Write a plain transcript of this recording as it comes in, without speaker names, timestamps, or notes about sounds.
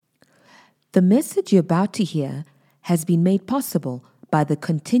The message you're about to hear has been made possible by the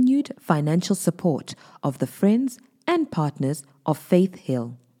continued financial support of the friends and partners of Faith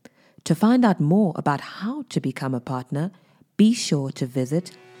Hill. To find out more about how to become a partner, be sure to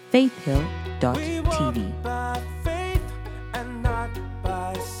visit faithhill.tv. By faith and not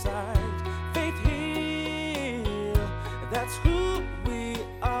by sight. Faith Hill, that's who we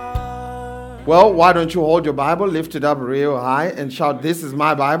are. Well, why don't you hold your Bible, lift it up real high, and shout, "This is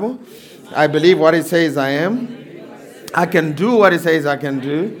my Bible. I believe what it says I am. I can do what it says I can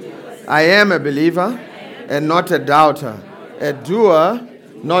do. I am a believer and not a doubter, a doer,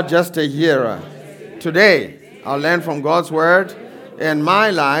 not just a hearer. Today, I'll learn from God's word, and my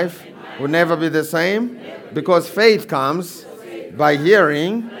life will never be the same, because faith comes by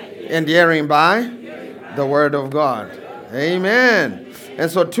hearing, and hearing by the word of God." Amen. And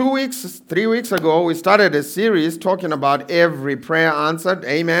so 3 weeks ago, we started a series talking about every prayer answered.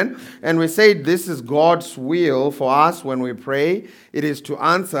 Amen. And we said this is God's will for us when we pray. It is to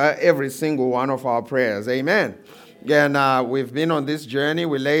answer every single one of our prayers. Amen. And we've been on this journey.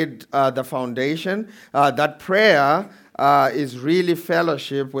 We laid the foundation that prayer is really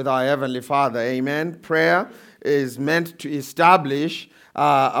fellowship with our Heavenly Father. Amen. Prayer is meant to establish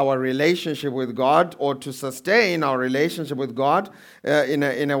our relationship with God, or to sustain our relationship with God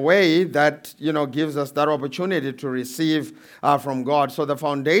in a way that gives us that opportunity to receive from God. So the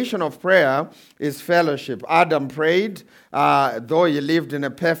foundation of prayer is fellowship. Adam prayed, though he lived in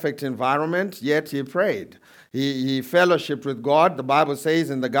a perfect environment, yet he prayed. He fellowshiped with God. The Bible says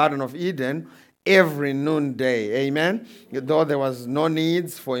in the Garden of Eden, every noonday, amen. Though there was no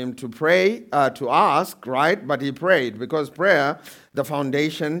needs for him to pray, to ask, right? But he prayed, because prayer, the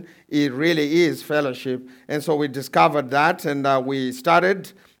foundation, it really is fellowship. And so we discovered that, and we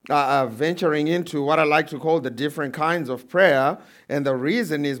started venturing into what I like to call the different kinds of prayer. And the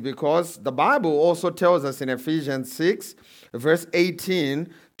reason is because the Bible also tells us in Ephesians 6, verse 18,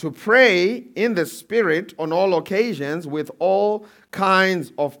 to pray in the Spirit on all occasions with all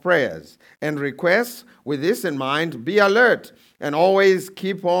kinds of prayers and requests. With this in mind, be alert and always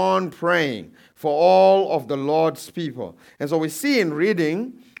keep on praying for all of the Lord's people. And so we see in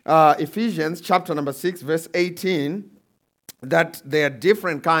reading Ephesians chapter number 6, verse 18, that there are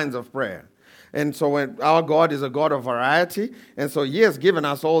different kinds of prayer. And so when our God is a God of variety, and so he has given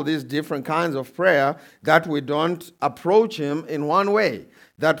us all these different kinds of prayer, that we don't approach him in one way,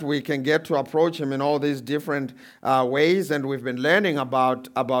 that we can get to approach him in all these different ways. And we've been learning about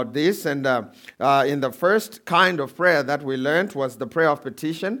this. And in the first kind of prayer that we learned was the prayer of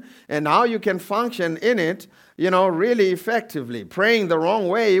petition, and how you can function in it really effectively. Praying the wrong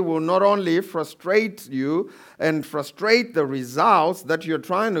way will not only frustrate you and frustrate the results that you're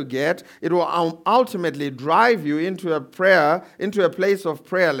trying to get, it will ultimately drive you into a place of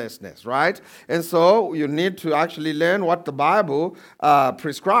prayerlessness, right? And so you need to actually learn what the Bible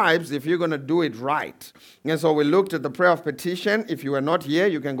prescribes if you're going to do it right. And so we looked at the prayer of petition. If you were not here,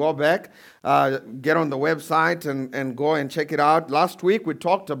 you can go back, get on the website and go and check it out. Last week we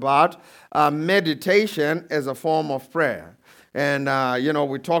talked about meditation as a form of prayer. And,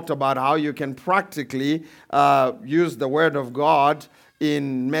 we talked about how you can practically use the Word of God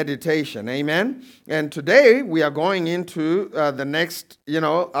in meditation. Amen. And today we are going into the next,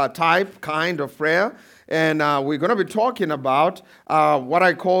 kind of prayer. And we're going to be talking about what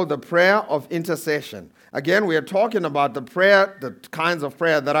I call the prayer of intercession. Again, we are talking about the kinds of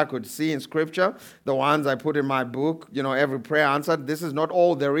prayer that I could see in Scripture, the ones I put in my book, every prayer answered. This is not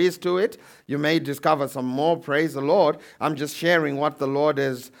all there is to it. You may discover some more, praise the Lord. I'm just sharing what the Lord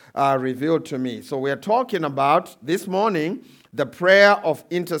has revealed to me. So we are talking about, this morning, the prayer of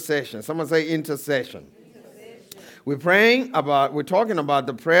intercession. Someone say intercession. We're talking about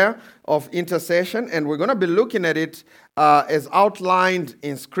the prayer of intercession, and we're going to be looking at it as outlined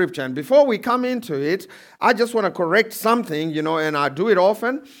in Scripture. And before we come into it, I just want to correct something, and I do it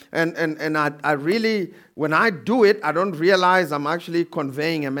often, and I really, when I do it, I don't realize I'm actually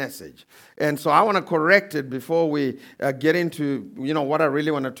conveying a message. And so I want to correct it before we get into, what I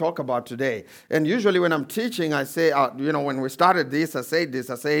really want to talk about today. And usually when I'm teaching, I say, when we started this, I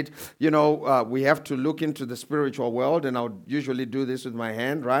said, we have to look into the spiritual world, and I'll usually do this with my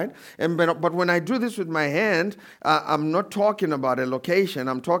hand, right? But when I do this with my hand, I'm not talking about a location.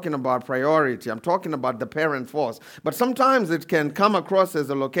 I'm talking about priority. I'm talking about the parent force. But sometimes it can come across as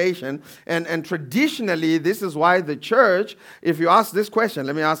a location. And traditionally, this is why the church, if you ask this question,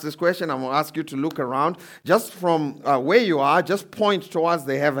 let me ask this question. I'm going to ask you to look around. Just from where you are, just point towards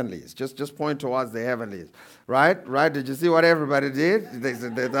the heavenlies. Just point towards the heavenlies. Right? Did you see what everybody did?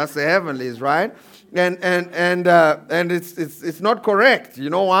 That's the heavenlies, right? And it's not correct. You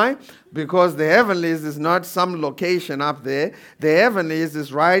know why? Because the heavenlies is not some location up there. The heavenlies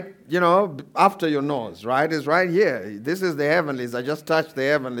is right, after your nose, right? It's right here. This is the heavenlies. I just touched the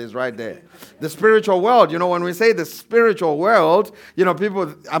heavenlies right there. The spiritual world, when we say the spiritual world,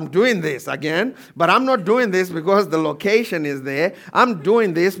 people, I'm doing this again, but I'm not doing this because the location is there. I'm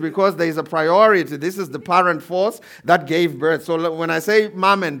doing this because there is a priority. This is the parent force that gave birth. So when I say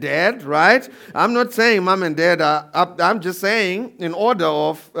mom and dad, right? I'm not saying mom and dad are up. I'm just saying in order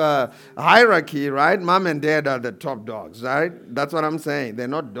of hierarchy, right? Mom and dad are the top dogs, right? That's what I'm saying. They're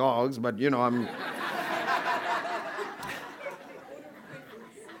not dogs, but I'm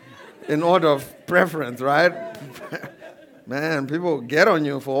in order of preference, right? Man, people get on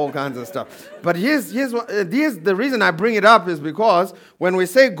you for all kinds of stuff. But here's the reason I bring it up is because when we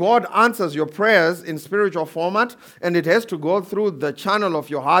say God answers your prayers in spiritual format and it has to go through the channel of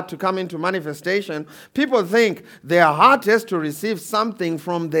your heart to come into manifestation, people think their heart has to receive something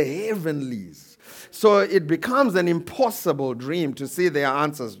from the heavenlies. So it becomes an impossible dream to see their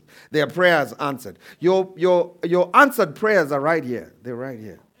prayers answered. Your answered prayers are right here. They're right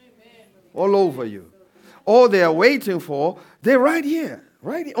here. Amen. All over you. All they are waiting for, they're right here.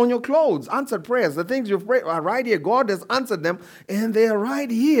 Right on your clothes. Answered prayers. The things you've prayed are right here. God has answered them and they are right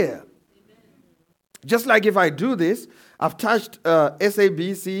here. Just like if I do this, I've touched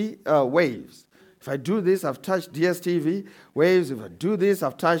SABC waves. If I do this, I've touched DSTV waves. If I do this,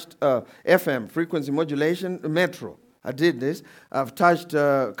 I've touched FM, frequency modulation, Metro. I did this. I've touched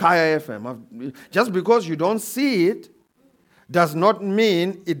Kaya FM. Just because you don't see it does not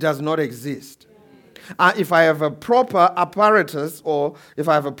mean it does not exist. If I have a proper apparatus or if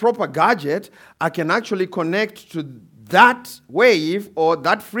I have a proper gadget, I can actually connect to that wave or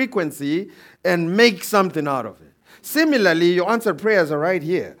that frequency and make something out of it. Similarly, your answered prayers are right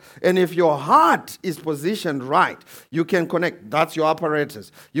here. And if your heart is positioned right, you can connect. That's your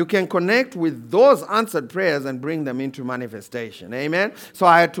apparatus. You can connect with those answered prayers and bring them into manifestation. Amen? So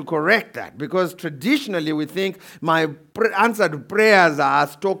I had to correct that because traditionally we think my answered prayers are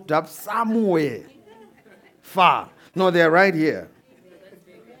stocked up somewhere far. No, they're right here.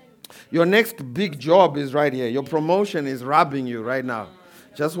 Your next big job is right here. Your promotion is robbing you right now.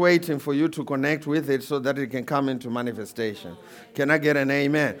 Just waiting for you to connect with it so that it can come into manifestation. Can I get an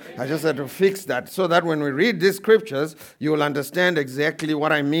amen? I just had to fix that so that when we read these scriptures, you will understand exactly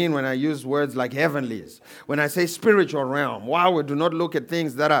what I mean when I use words like heavenlies. When I say spiritual realm, wow, we do not look at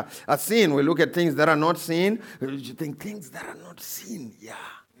things that are seen. We look at things that are not seen. You think things that are not seen, yeah.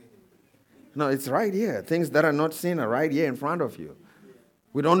 No, it's right here. Things that are not seen are right here in front of you.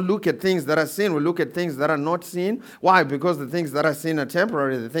 We don't look at things that are seen. We look at things that are not seen. Why? Because the things that are seen are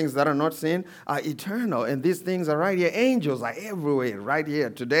temporary. The things that are not seen are eternal. And these things are right here. Angels are everywhere right here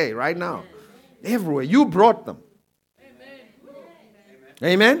today, right now. Everywhere. You brought them.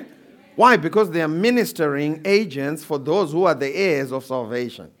 Amen? Why? Because they are ministering agents for those who are the heirs of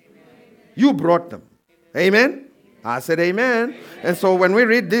salvation. You brought them. Amen? I said amen. And so when we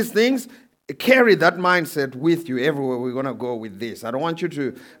read these things, carry that mindset with you everywhere we're going to go with this. I don't want you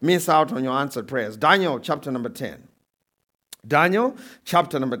to miss out on your answered prayers. Daniel chapter number 10. Daniel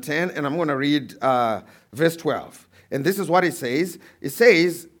chapter number 10, and I'm going to read verse 12. And this is what it says. It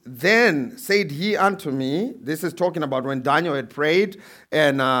says, "Then said he unto me," this is talking about when Daniel had prayed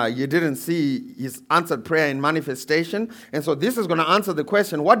and you didn't see his answered prayer in manifestation. And so this is going to answer the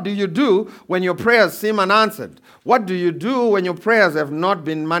question, what do you do when your prayers seem unanswered? What do you do when your prayers have not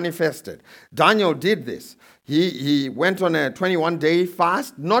been manifested? Daniel did this. He went on a 21-day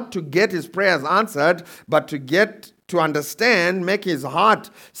fast, not to get his prayers answered, but to understand, make his heart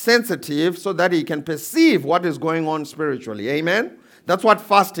sensitive so that he can perceive what is going on spiritually. Amen? That's what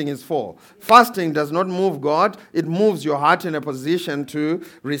fasting is for. Fasting does not move God. It moves your heart in a position to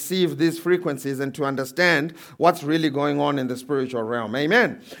receive these frequencies and to understand what's really going on in the spiritual realm.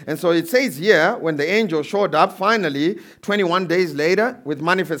 Amen. And so it says here, when the angel showed up, finally, 21 days later, with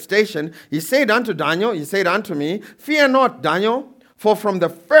manifestation, he said unto Daniel, he said unto me, "Fear not, Daniel, for from the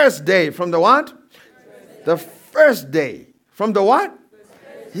first day," from the what? The first day. From the what?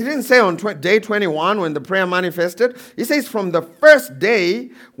 He didn't say on day 21 when the prayer manifested. He says from the first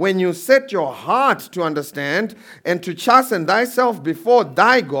day when you set your heart to understand and to chasten thyself before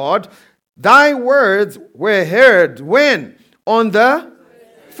thy God, thy words were heard. When? On the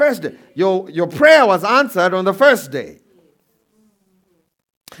first day. Your prayer was answered on the first day.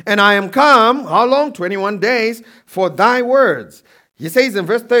 And I am come, how long? 21 days, for thy words. He says in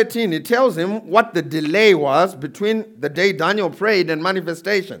verse 13, he tells him what the delay was between the day Daniel prayed and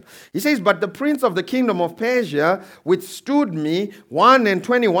manifestation. He says, but the prince of the kingdom of Persia withstood me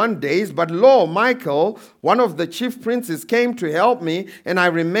 21 days, but lo, Michael, one of the chief princes, came to help me, and I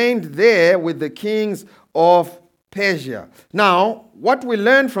remained there with the kings of Persia. Now, what we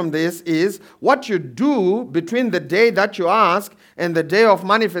learn from this is what you do between the day that you ask and the day of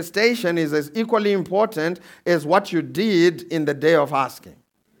manifestation is as equally important as what you did in the day of asking.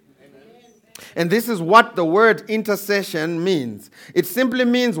 And this is what the word intercession means. It simply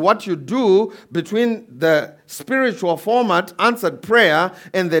means what you do between the spiritual format, answered prayer,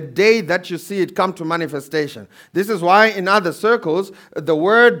 and the day that you see it come to manifestation. This is why in other circles, the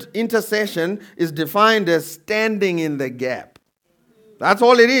word intercession is defined as standing in the gap. That's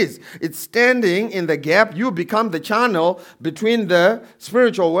all it is. It's standing in the gap. You become the channel between the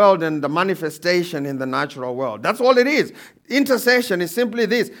spiritual world and the manifestation in the natural world. That's all it is. Intercession is simply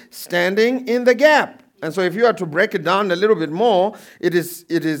this, standing in the gap. And so if you are to break it down a little bit more, it is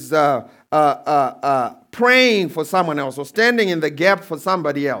praying for someone else or standing in the gap for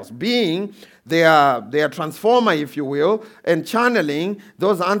somebody else, being their transformer, if you will, and channeling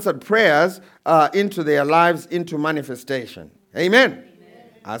those answered prayers into their lives, into manifestation. Amen.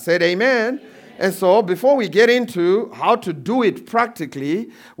 I said amen. And so before we get into how to do it practically,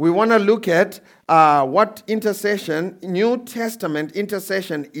 we want to look at what intercession, New Testament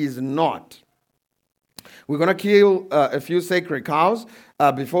intercession is not. We're going to kill a few sacred cows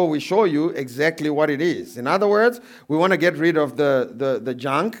before we show you exactly what it is. In other words, we want to get rid of the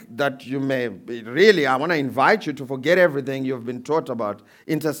junk that you may really, I want to invite you to forget everything you've been taught about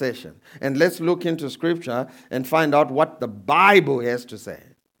intercession. And let's look into Scripture and find out what the Bible has to say.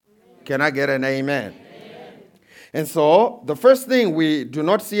 Can I get an amen? Amen. And so the first thing we do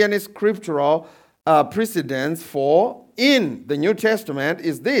not see any scriptural precedence for in the New Testament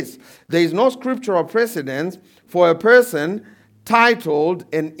is this. There is no scriptural precedence for a person titled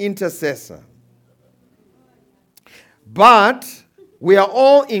an intercessor. But we are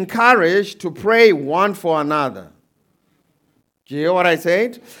all encouraged to pray one for another. Do you hear what I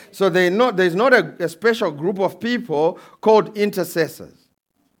said? So there's not a special group of people called intercessors.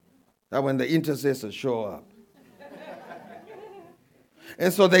 That when the intercessors show up.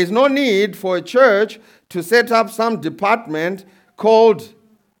 And so there's no need for a church to set up some department called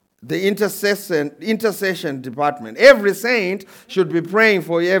the intercession department. Every saint should be praying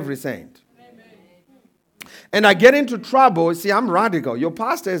for every saint. And I get into trouble. See, I'm radical. Your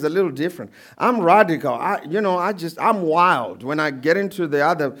pastor is a little different. I'm radical. I'm wild. When I get into the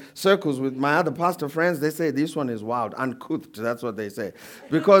other circles with my other pastor friends, they say, this one is wild, uncouth. That's what they say.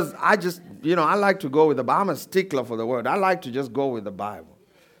 Because I like to go with the Bible. I'm a stickler for the word. I like to just go with the Bible.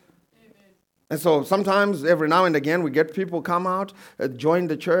 And so sometimes, every now and again, we get people come out, join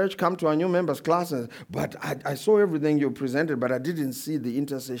the church, come to our new members class. But I saw everything you presented, but I didn't see the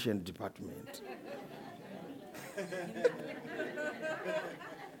intercession department.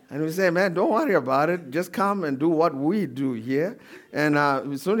 And we say, man, don't worry about it. Just come and do what we do here. And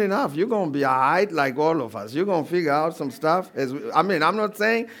soon enough, you're going to be all right like all of us. You're going to figure out some stuff. I'm not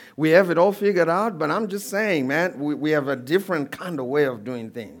saying we have it all figured out, but I'm just saying, man, we have a different kind of way of doing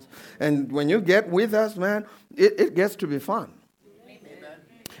things. And when you get with us, man, it gets to be fun.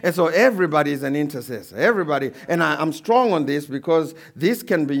 And so everybody is an intercessor. Everybody. And I'm strong on this because this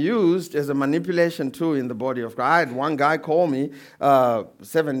can be used as a manipulation tool in the body of Christ. I had one guy call me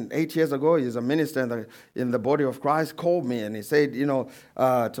 7-8 years ago. He's a minister in the body of Christ. Called me and he said,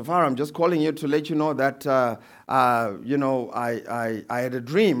 Tafara, I'm just calling you to let you know that, I had a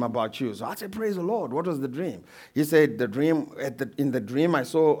dream about you. So I said, praise the Lord. What was the dream? He said, in the dream I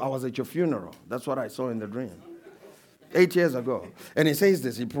was at your funeral. That's what I saw in the dream. 8 years ago. And he says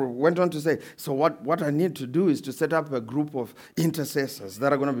this. He went on to say, so what I need to do is to set up a group of intercessors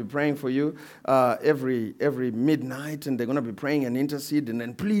that are going to be praying for you every midnight, and they're going to be praying and interceding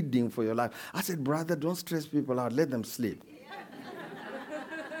and pleading for your life. I said, brother, don't stress people out. Let them sleep.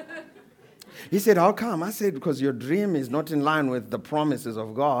 He said, how come? I said, because your dream is not in line with the promises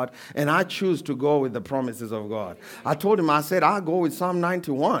of God, and I choose to go with the promises of God. I told him, I said, I'll go with Psalm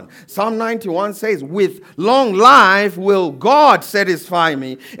 91. Psalm 91 says, with long life will God satisfy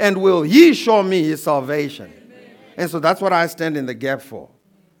me, and will he show me his salvation. Amen. And so that's what I stand in the gap for.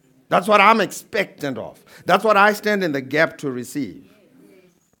 That's what I'm expectant of. That's what I stand in the gap to receive.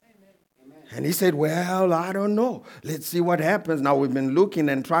 And he said, well, I don't know. Let's see what happens. Now, we've been looking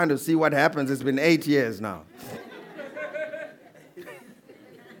and trying to see what happens. It's been 8 years now.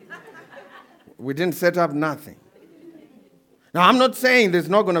 We didn't set up nothing. Now, I'm not saying there's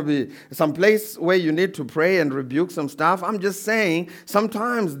not going to be some place where you need to pray and rebuke some stuff. I'm just saying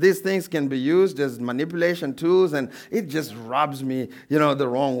sometimes these things can be used as manipulation tools, and it just rubs me, the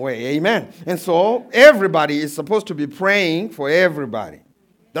wrong way. Amen. And so everybody is supposed to be praying for everybody.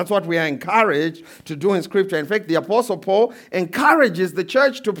 That's what we are encouraged to do in Scripture. In fact, the Apostle Paul encourages the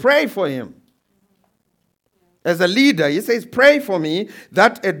church to pray for him. As a leader, he says, pray for me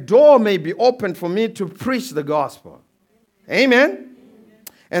that a door may be opened for me to preach the gospel. Amen.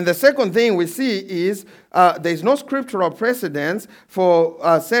 And the second thing we see is there's no scriptural precedence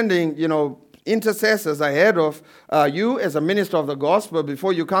for sending, intercessors ahead of you as a minister of the gospel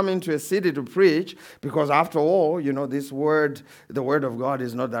before you come into a city to preach, because after all, this word, the word of God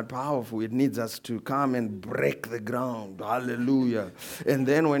is not that powerful. It needs us to come and break the ground. Hallelujah. And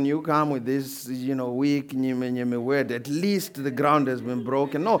then when you come with this, weak word, at least the ground has been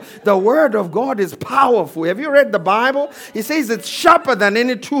broken. No, the word of God is powerful. Have you read the Bible? It says it's sharper than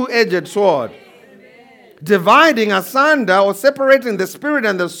any two-edged sword, dividing asunder or separating the spirit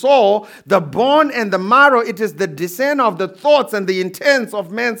and the soul, the bone and the marrow. It is the discerner of the thoughts and the intents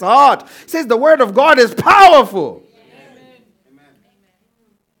of man's heart. It says the word of God is powerful. Amen.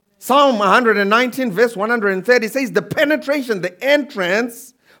 Psalm 119 verse 130 says the penetration, the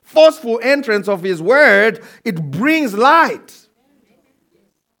entrance, forceful entrance of his word, it brings light.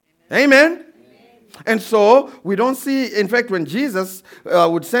 Amen. And so we don't see, in fact, when Jesus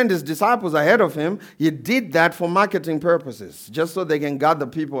would send his disciples ahead of him, he did that for marketing purposes, just so they can gather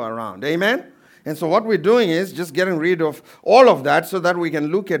people around. Amen? And so what we're doing is just getting rid of all of that so that we can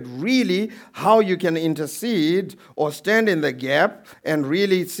look at really how you can intercede or stand in the gap and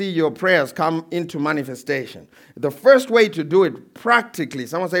really see your prayers come into manifestation. The first way to do it practically,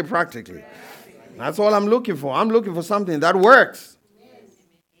 someone say practically. That's all I'm looking for. I'm looking for something that works.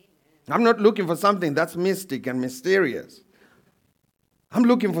 I'm not looking for something that's mystic and mysterious. I'm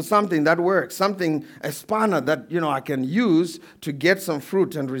looking for something that works, something, a spanner that, I can use to get some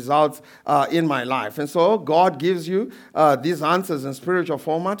fruit and results in my life. And so God gives you these answers in spiritual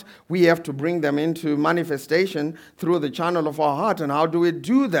format. We have to bring them into manifestation through the channel of our heart. And how do we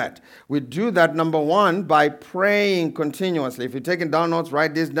do that? We do that, number one, by praying continuously. If you're taking down notes,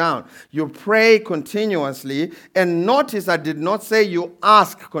 write this down. You pray continuously. And notice I did not say you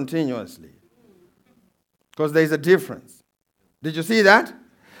ask continuously, because there's a difference. Did you see that?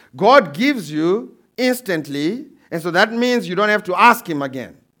 God gives you instantly, and so that means you don't have to ask him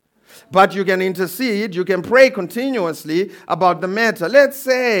again. But you can intercede, you can pray continuously about the matter. Let's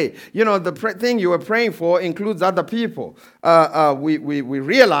say, the thing you were praying for includes other people. We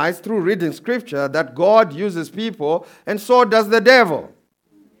realize through reading scripture that God uses people, and so does the devil.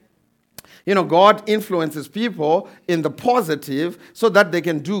 God influences people in the positive so that they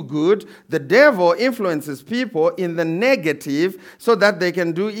can do good. The devil influences people in the negative so that they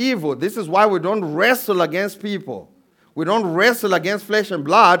can do evil. This is why we don't wrestle against people. We don't wrestle against flesh and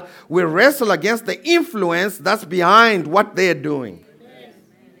blood. We wrestle against the influence that's behind what they're doing.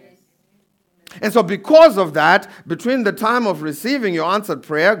 And so because of that, between the time of receiving your answered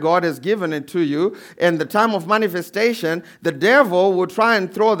prayer, God has given it to you, and the time of manifestation, the devil will try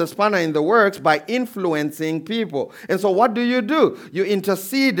and throw the spanner in the works by influencing people. And so what do? You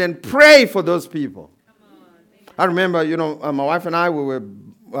intercede and pray for those people. I remember, my wife and I, we were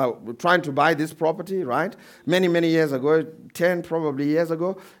trying to buy this property, right? Many, many years ago, 10 probably years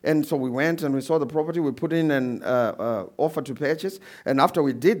ago. And so we went and we saw the property. We put in an offer to purchase. And after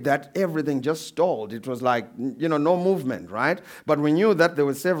we did that, everything just stalled. It was like, no movement, right? But we knew that there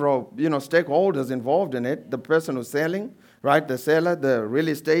were several, stakeholders involved in it. The person who's selling, right? The seller, the real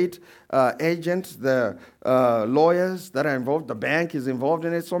estate agent, the lawyers that are involved, the bank is involved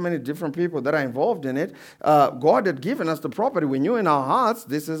in it, so many different people that are involved in it. God had given us the property. We knew in our hearts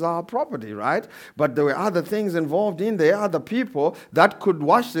this is our property, right? But there were other things involved in there, other people that could,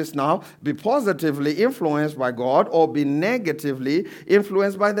 watch this now, be positively influenced by God or be negatively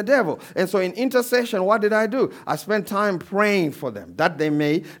influenced by the devil. And so in intercession, what did I do? I spent time praying for them that they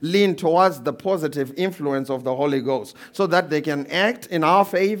may lean towards the positive influence of the Holy Ghost so that they can act in our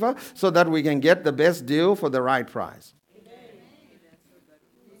favor, so that we can get the best deal for the right price.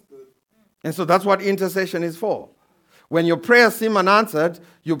 And so that's what intercession is for. When your prayers seem unanswered,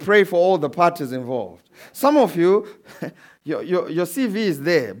 you pray for all the parties involved. Some of you, your CV is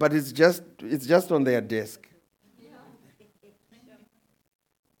there, but it's just on their desk.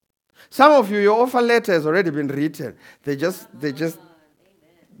 Some of you, your offer letter has already been written. They just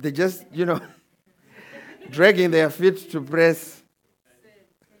dragging their feet to press.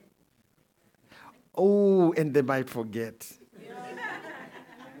 Oh, and they might forget.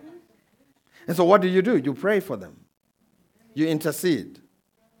 And so what do? You pray for them. You intercede.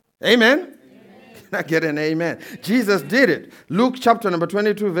 Amen? Can I get an amen? Jesus did it. Luke chapter number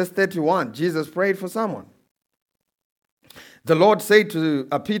 22, verse 31. Jesus prayed for someone. The Lord said to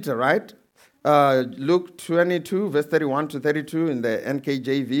Peter, right? Luke 22, verse 31 to 32 in the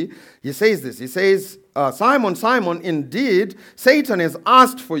NKJV. He says this. He says, Simon, Simon, indeed, Satan has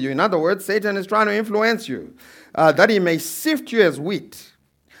asked for you. In other words, Satan is trying to influence you, that he may sift you as wheat.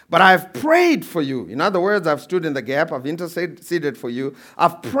 But I have prayed for you. In other words, I've stood in the gap. I've interceded for you.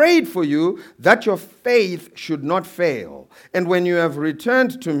 I've prayed for you that your faith should not fail. And when you have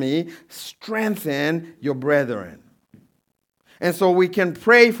returned to me, strengthen your brethren. And so we can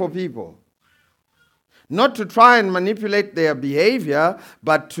pray for people. Not to try and manipulate their behavior,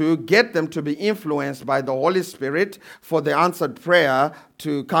 but to get them to be influenced by the Holy Spirit for the answered prayer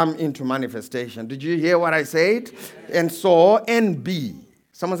to come into manifestation. Did you hear what I said? And so, NB.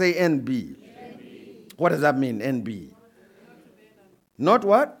 Someone say NB. NB. What does that mean, NB? Not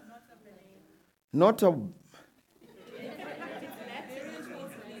what? Not a...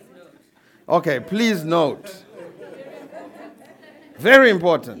 Okay, please note. Very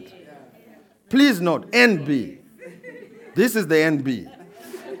important. Please note, NB. This is the NB.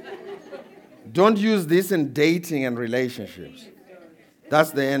 Don't use this in dating and relationships. That's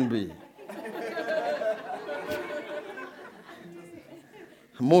the NB.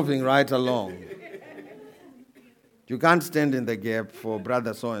 Moving right along. You can't stand in the gap for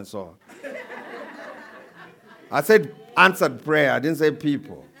brother so-and-so. I said answered prayer. I didn't say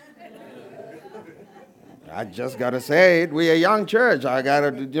people. I just got to say it. We're a young church. I got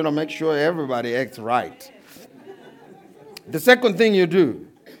to, make sure everybody acts right. The second thing you do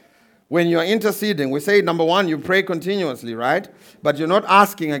when you're interceding, we say, number one, you pray continuously, right? But you're not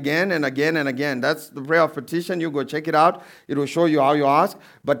asking again and again and again. That's the prayer of petition. You go check it out. It will show you how you ask.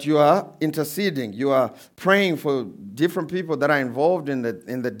 But you are interceding. You are praying for different people that are involved in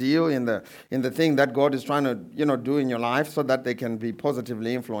the deal, in the thing that God is trying to, do in your life so that they can be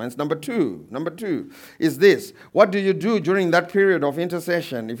positively influenced. Number two is this. What do you do during that period of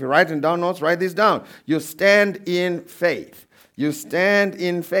intercession? If you're writing down notes, write this down. You stand in faith. You stand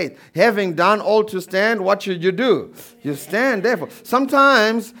in faith. Having done all to stand, what should you do? You stand therefore.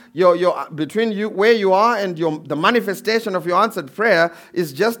 Sometimes between you where you are and the manifestation of your answered prayer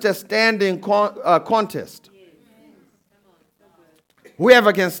is just a standing contest.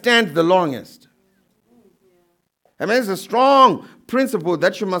 Whoever can stand the longest. I mean, it's a strong principle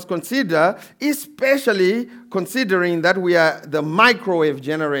that you must consider, especially considering that we are the microwave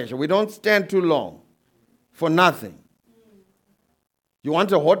generation. We don't stand too long for nothing. You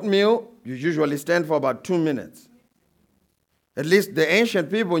want a hot meal, you usually stand for about 2 minutes. At least the ancient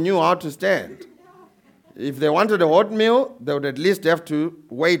people knew how to stand. If they wanted a hot meal, they would at least have to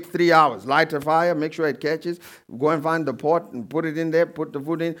wait 3 hours. Light a fire, make sure it catches, go and find the pot and put it in there, put the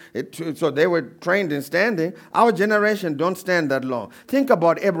food in. So they were trained in standing. Our generation don't stand that long. Think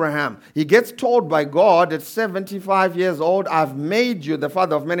about Abraham. He gets told by God at 75 years old, I've made you the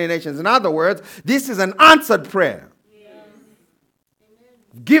father of many nations. In other words, this is an answered prayer.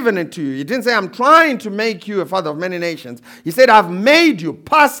 Given it to you. He didn't say, I'm trying to make you a father of many nations. He said, I've made you,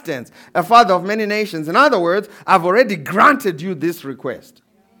 past tense, a father of many nations. In other words, I've already granted you this request.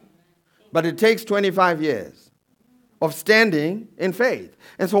 But it takes 25 years of standing in faith.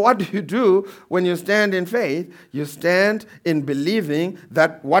 And so what do you do when you stand in faith? You stand in believing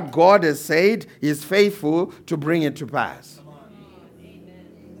that what God has said is faithful to bring it to pass.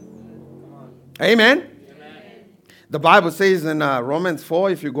 Amen. The Bible says in Romans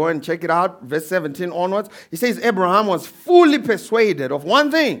 4, if you go and check it out, verse 17 onwards, it says Abraham was fully persuaded of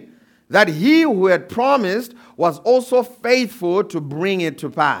one thing, that he who had promised was also faithful to bring it to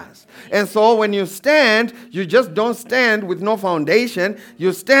pass. And so when you stand, you just don't stand with no foundation.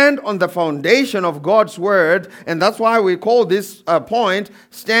 You stand on the foundation of God's word. And that's why we call this point,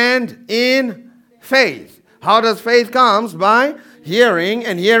 stand in faith. How does faith come? By hearing,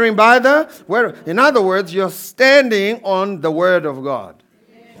 and hearing by the word. In other words, you're standing on the word of God.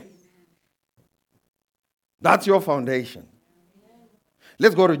 That's your foundation.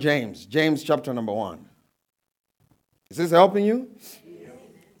 Let's go to James. James chapter number 1. Is this helping you?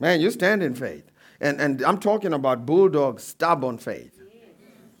 Man, you stand in faith. And I'm talking about bulldog, stubborn faith.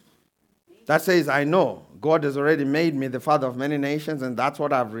 That says, I know God has already made me the father of many nations, and that's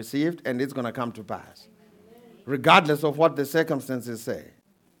what I've received, and it's going to come to pass. Regardless of what the circumstances say.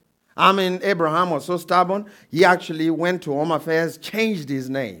 I mean, Abraham was so stubborn, he actually went to Home Affairs, changed his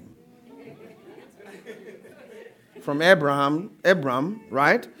name. From Abram,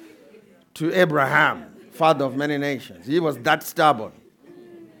 right, to Abraham, father of many nations. He was that stubborn.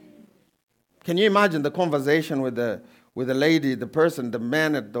 Can you imagine the conversation with with the lady, the person, the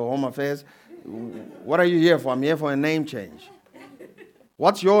man at the Home Affairs. What are you here for? I'm here for a name change.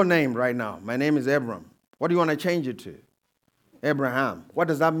 What's your name right now? My name is Abram. What do you want to change it to? Abraham. What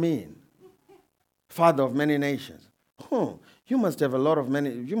does that mean? Father of many nations. Oh, you must have a lot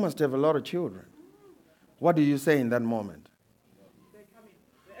of children. What do you say in that moment?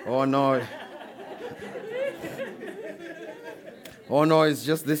 Oh no. Oh no, it's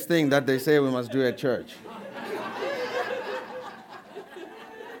just this thing that they say we must do at church.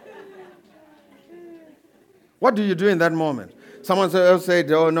 What do you do in that moment? Someone else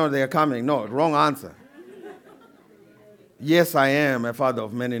said, oh no, they are coming. No, wrong answer. Yes, I am a father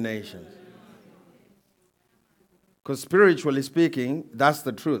of many nations. Because spiritually speaking, that's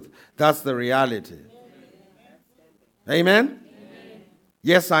the truth. That's the reality. Amen?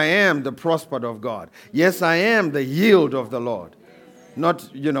 Yes, I am the prospered of God. Yes, I am the healed of the Lord.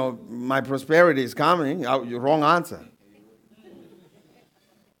 Not, my prosperity is coming. Wrong answer.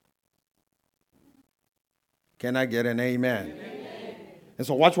 Can I get an amen? And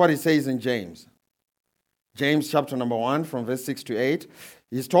so watch what he says in James. James chapter number 1 from verse 6 to 8.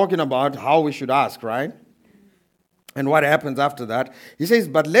 He's talking about how we should ask, right? And what happens after that. He says,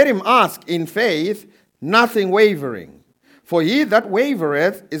 but let him ask in faith, nothing wavering. For he that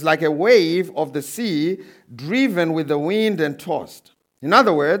wavereth is like a wave of the sea, driven with the wind and tossed. In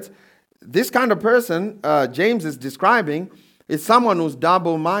other words, this kind of person James is describing is someone who's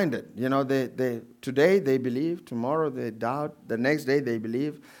double-minded. Today they believe, tomorrow they doubt, the next day they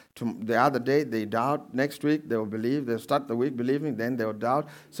believe, the other day they doubt, next week they'll believe, they'll start the week believing, then they'll doubt.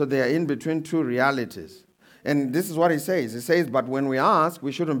 So they are in between two realities. And this is what he says. He says, but when we ask,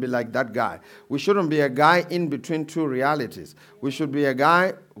 we shouldn't be like that guy. We shouldn't be a guy in between two realities. We should be a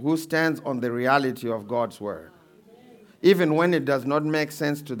guy who stands on the reality of God's word, even when it does not make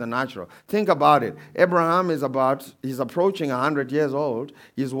sense to the natural. Think about it. Abraham he's approaching 100 years old.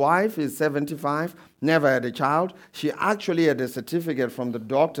 His wife is 75, never had a child. She actually had a certificate from the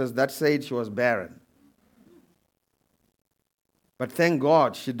doctors that said she was barren. But thank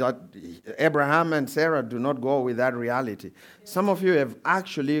God, Abraham and Sarah do not go with that reality. Some of you have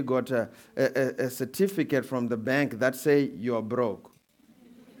actually got a certificate from the bank that say you're broke.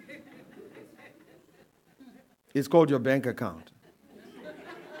 It's called your bank account.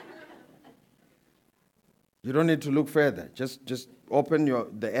 You don't need to look further. Just open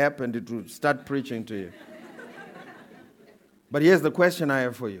the app and it will start preaching to you. But here's the question I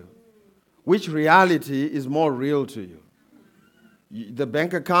have for you. Which reality is more real to you? The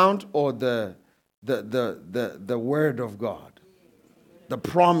bank account or the word of God? The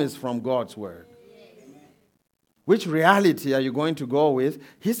promise from God's word? Which reality are you going to go with?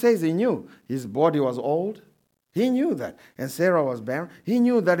 He says he knew. His body was old. He knew that. And Sarah was barren. He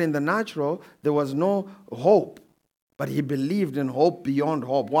knew that in the natural there was no hope. But he believed in hope beyond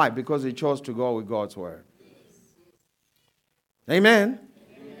hope. Why? Because he chose to go with God's word. Amen.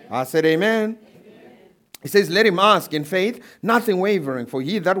 I said amen. He says, let him ask in faith, nothing wavering. For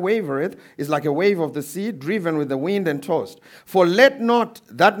he that wavereth is like a wave of the sea, driven with the wind and tossed. For let not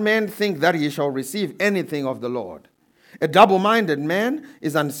that man think that he shall receive anything of the Lord. A double-minded man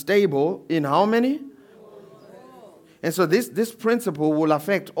is unstable in how many? And so this principle will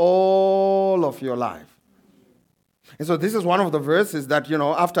affect all of your life. And so this is one of the verses that,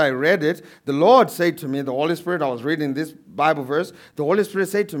 after I read it, the Lord said to me, the Holy Spirit, I was reading this Bible verse, the Holy Spirit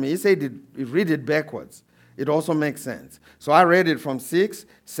said to me, he said, read it backwards. It also makes sense. So I read it from 6,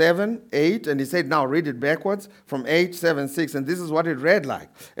 7, 8, and he said, now read it backwards from 8, 7, 6. And this is what it read like.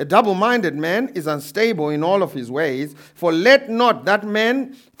 A double-minded man is unstable in all of his ways, for let not that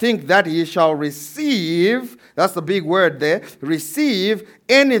man think that he shall receive, that's the big word there, receive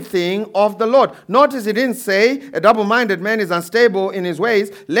anything of the Lord. Notice he didn't say a double-minded man is unstable in his ways.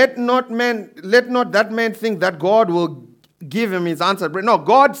 Let not that man think that God will give him his answer. No,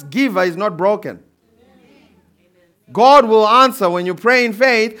 God's giver is not broken. God will answer when you pray in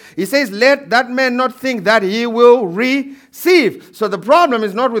faith. He says, let that man not think that he will receive. So the problem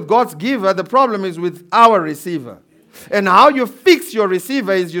is not with God's giver. The problem is with our receiver. And how you fix your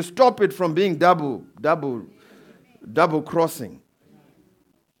receiver is you stop it from being double crossing.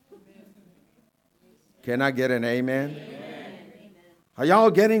 Can I get an amen? Are y'all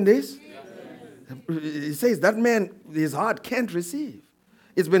getting this? He says that man, his heart can't receive.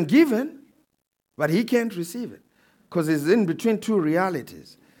 It's been given, but he can't receive it. Because it's in between two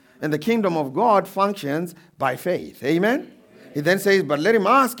realities. And the kingdom of God functions by faith. Amen? He then says, but let him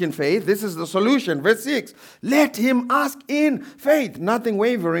ask in faith. This is the solution. Verse 6. Let him ask in faith, nothing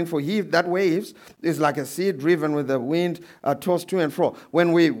wavering, for he that waves is like a sea driven with the wind, tossed to and fro.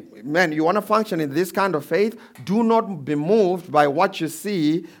 You want to function in this kind of faith, do not be moved by what you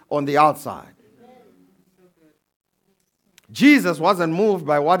see on the outside. Jesus wasn't moved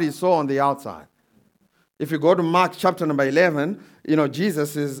by what he saw on the outside. If you go to Mark chapter number 11,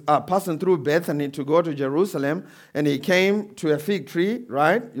 Jesus is passing through Bethany to go to Jerusalem, and he came to a fig tree,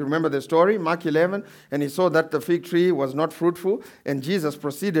 right? You remember the story, Mark 11, and he saw that the fig tree was not fruitful, and Jesus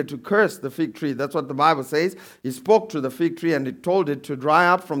proceeded to curse the fig tree. That's what the Bible says. He spoke to the fig tree, and he told it to dry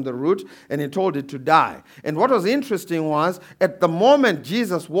up from the root, and he told it to die. And what was interesting was, at the moment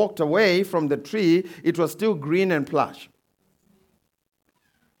Jesus walked away from the tree, it was still green and plush.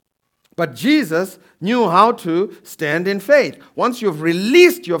 But Jesus knew how to stand in faith. Once you've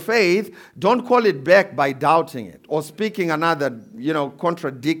released your faith, don't call it back by doubting it or speaking another,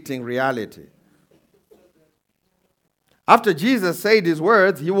 contradicting reality. After Jesus said his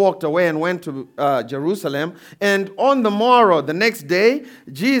words, he walked away and went to Jerusalem. And on the morrow, the next day,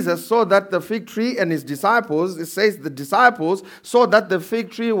 Jesus saw that the fig tree and his disciples, it says the disciples saw that the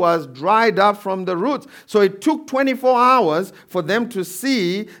fig tree was dried up from the roots. So it took 24 hours for them to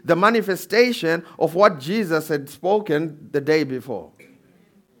see the manifestation of what Jesus had spoken the day before.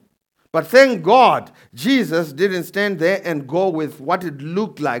 But thank God, Jesus didn't stand there and go with what it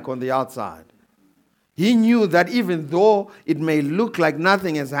looked like on the outside. He knew that even though it may look like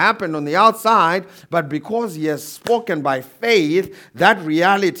nothing has happened on the outside, but because he has spoken by faith, that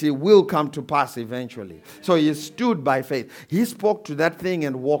reality will come to pass eventually. So he stood by faith. He spoke to that thing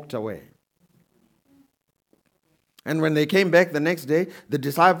and walked away. And when they came back the next day, the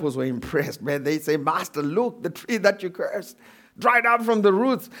disciples were impressed. Man, they say, Master, look, the tree that you cursed dried up from the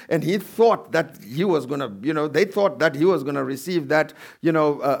roots. And he thought that he was going to, they thought that he was going to receive that,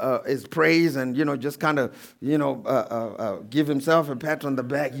 his praise and, just kind of, give himself a pat on the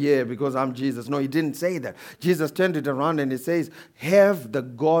back, because I'm Jesus. No, he didn't say that. Jesus turned it around and he says, have the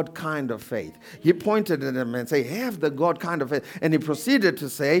God kind of faith. He pointed at him and said, have the God kind of faith. And he proceeded to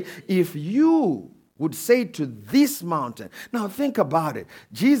say, if you would say to this mountain. Now think about it.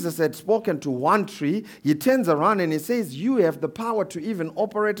 Jesus had spoken to one tree. He turns around and he says, you have the power to even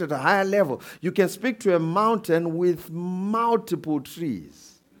operate at a higher level. You can speak to a mountain with multiple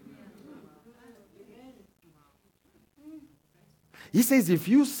trees. He says, if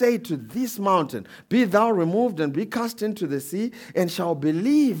you say to this mountain, be thou removed and be cast into the sea, and shall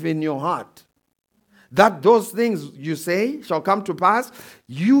believe in your heart that those things you say shall come to pass,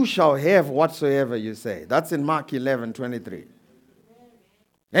 you shall have whatsoever you say. That's in Mark 11:23.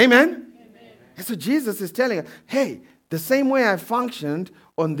 Amen? And so Jesus is telling us, hey, the same way I functioned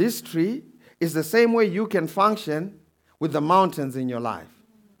on this tree is the same way you can function with the mountains in your life,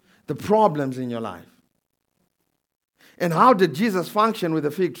 the problems in your life. And how did Jesus function with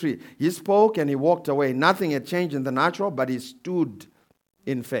the fig tree? He spoke and he walked away. Nothing had changed in the natural, but he stood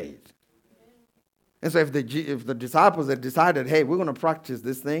in faith. And so if the disciples had decided, hey, we're going to practice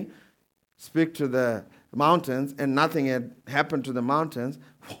this thing, speak to the mountains, and nothing had happened to the mountains,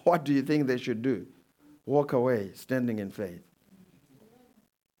 what do you think they should do? Walk away, standing in faith.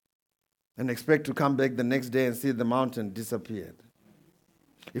 And expect to come back the next day and see the mountain disappeared.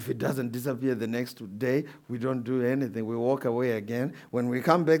 If it doesn't disappear the next day, we don't do anything. We walk away again. When we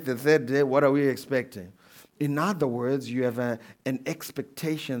come back the third day, what are we expecting? In other words, you have an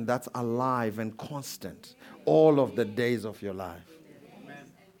expectation that's alive and constant all of the days of your life. Amen.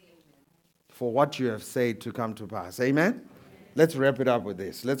 For what you have said to come to pass. Amen? Let's wrap it up with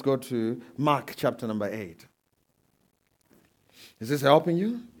this. Let's go to Mark chapter number 8. Is this helping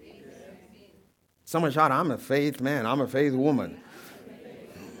you? Someone shout, I'm a faith man. I'm a faith woman.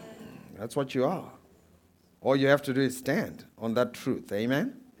 That's what you are. All you have to do is stand on that truth.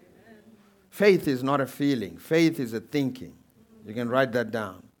 Amen? Faith is not a feeling. Faith is a thinking. You can write that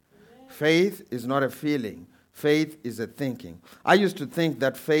down. Faith is not a feeling. Faith is a thinking. I used to think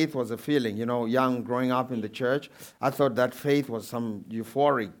that faith was a feeling. Young, growing up in the church, I thought that faith was some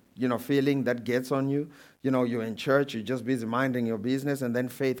euphoric, feeling that gets on you. You're in church, you're just busy minding your business, and then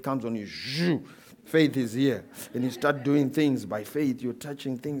faith comes on you. Shoo, faith is here. And you start doing things by faith. You're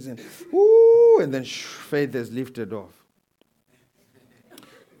touching things, and then faith is lifted off.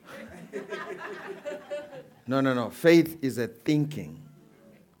 No. Faith is a thinking.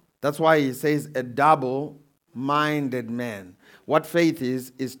 That's why he says a double-minded man. What faith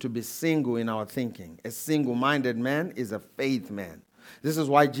is to be single in our thinking. A single-minded man is a faith man. This is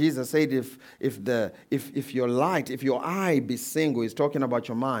why Jesus said, if your light, if your eye be single, he's talking about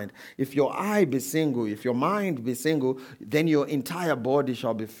your mind. If your eye be single, if your mind be single, then your entire body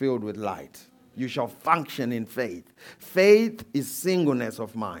shall be filled with light. You shall function in faith. Faith is singleness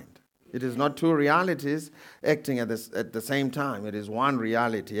of mind. It is not two realities acting at the same time. It is one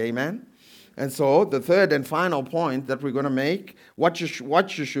reality. Amen? And so the third and final point that we're going to make, what you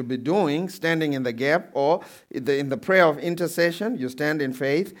should be doing, standing in the gap, or in the prayer of intercession, you stand in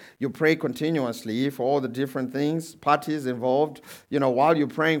faith, you pray continuously for all the different things, parties involved. While you're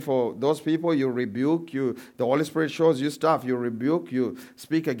praying for those people, you rebuke, the Holy Spirit shows you stuff, you rebuke, you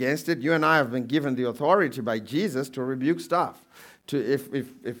speak against it. You and I have been given the authority by Jesus to rebuke stuff. If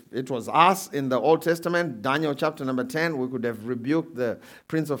it was us in the Old Testament, Daniel chapter number 10, we could have rebuked the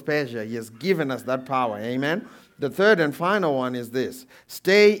prince of Persia. He has given us that power. Amen? The third and final one is this.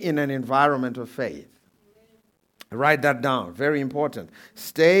 Stay in an environment of faith. Write that down. Very important.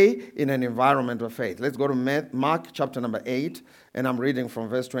 Stay in an environment of faith. Let's go to Mark chapter number 8, and I'm reading from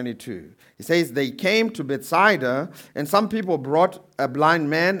verse 22. It says, they came to Bethsaida, and some people brought a blind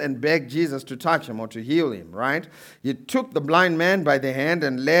man and begged Jesus to touch him or to heal him, right? He took the blind man by the hand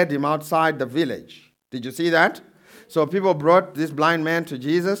and led him outside the village. Did you see that? So people brought this blind man to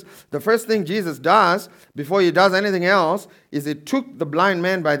Jesus. The first thing Jesus does, before he does anything else, is he took the blind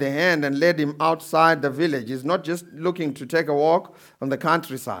man by the hand and led him outside the village. He's not just looking to take a walk on the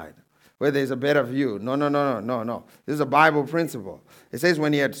countryside where there's a better view. No. This is a Bible principle. It says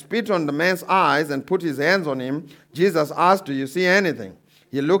when he had spit on the man's eyes and put his hands on him, Jesus asked, do you see anything?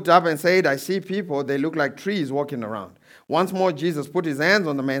 He looked up and said, I see people. They look like trees walking around. Once more, Jesus put his hands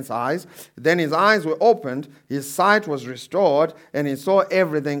on the man's eyes. Then his eyes were opened, his sight was restored, and he saw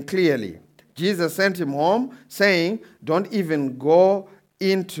everything clearly. Jesus sent him home, saying, don't even go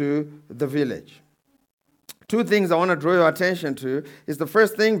into the village. Two things I want to draw your attention to is the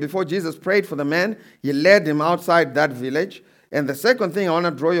first thing, before Jesus prayed for the man, he led him outside that village. And the second thing I want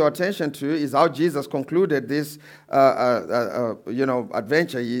to draw your attention to is how Jesus concluded this adventure.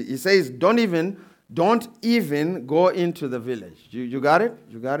 He says, don't even go into the village. You got it?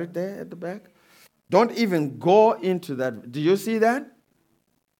 You got it there at the back? Don't even go into that. Do you see that?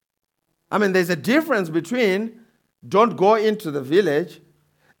 I mean, there's a difference between don't go into the village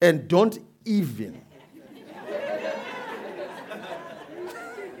and don't even.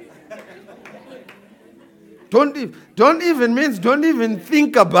 Don't even means don't even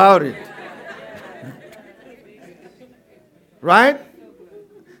think about it. Right?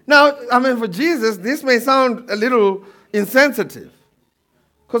 Now, I mean, for Jesus, this may sound a little insensitive.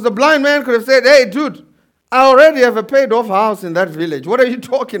 Because the blind man could have said, hey, dude, I already have a paid-off house in that village. What are you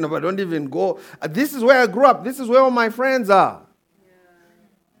talking about? Don't even go. This is where I grew up. This is where all my friends are.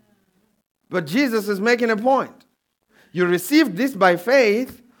 But Jesus is making a point. You received this by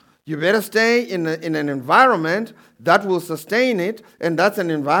faith. You better stay in an environment that will sustain it, and that's an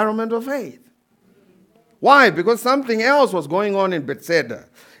environment of faith. Why? Because something else was going on in Bethsaida.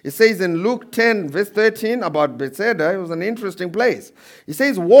 It says in Luke 10, verse 13, about Bethsaida, it was an interesting place. It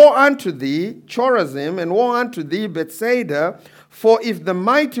says, woe unto thee, Chorazin, and woe unto thee, Bethsaida, for if the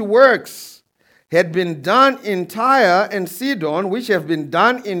mighty works had been done in Tyre and Sidon, which have been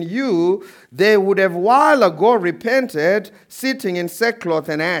done in you, they would have while ago repented, sitting in sackcloth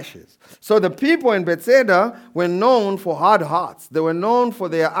and ashes. So the people in Bethsaida were known for hard hearts. They were known for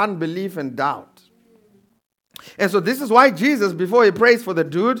their unbelief and doubt. And so this is why Jesus, before he prays for the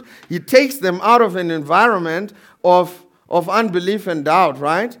dude, he takes them out of an environment of unbelief and doubt,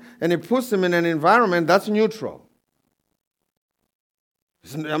 right? And he puts them in an environment that's neutral.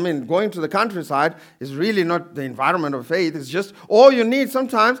 I mean, going to the countryside is really not the environment of faith. It's just, all you need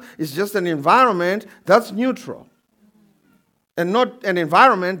sometimes is just an environment that's neutral. And not an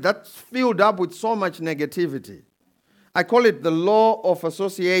environment that's filled up with so much negativity. I call it the law of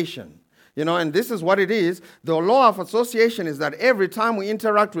association. And this is what it is. The law of association is that every time we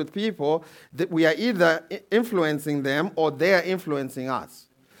interact with people, that we are either influencing them or they are influencing us.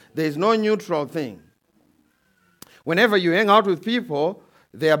 There is no neutral thing. Whenever you hang out with people,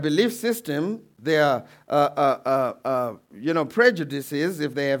 their belief system, their prejudices,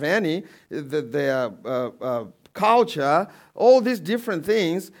 if they have any, their culture, all these different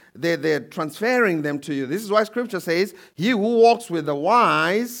things, they're transferring them to you. This is why Scripture says, he who walks with the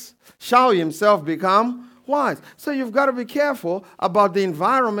wise shall himself become wise. So you've got to be careful about the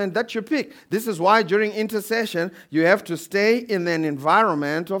environment that you pick. This is why during intercession, you have to stay in an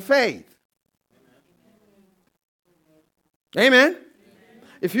environment of faith. Amen?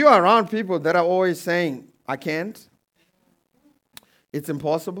 If you are around people that are always saying, I can't, it's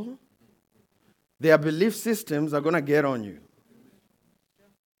impossible, their belief systems are going to get on you.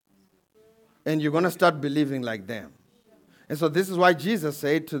 and you're going to start believing like them. And so this is why Jesus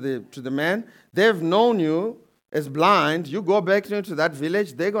said to the man, they've known you as blind. You go back into that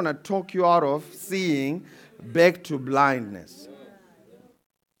village, they're going to talk you out of seeing back to blindness.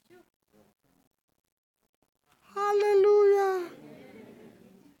 Hallelujah.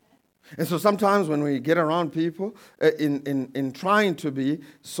 And so sometimes when we get around people, in trying to be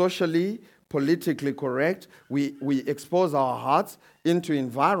socially, politically correct, we expose our hearts into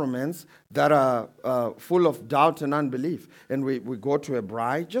environments that are full of doubt and unbelief. And we go to a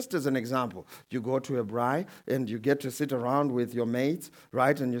braai, just as an example. You go to a braai and you get to sit around with your mates,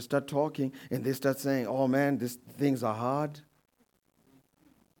 right? And you start talking and they start saying, oh man, these things are hard.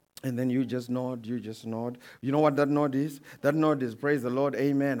 And then you just nod. You know what that nod is? That nod is praise the Lord,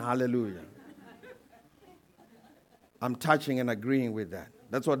 amen, hallelujah. I'm touching and agreeing with that.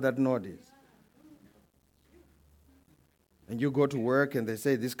 That's what that nod is. And you go to work and they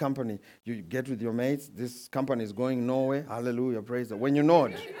say, this company, you get with your mates, this company is going nowhere, hallelujah, praise the Lord. When you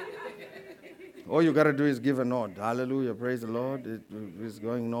nod, all you got to do is give a nod, hallelujah, praise the Lord, it is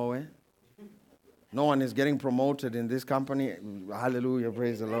going nowhere. No one is getting promoted in this company. Hallelujah,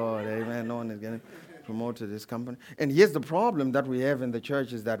 praise the Lord, amen. No one is getting promoted in this company. And here's the problem that we have in the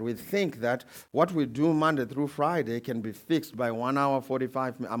church is that we think that what we do Monday through Friday can be fixed by 1 hour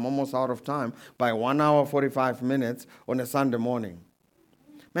 45 minutes. I'm almost out of time. By 1 hour 45 minutes on a Sunday morning.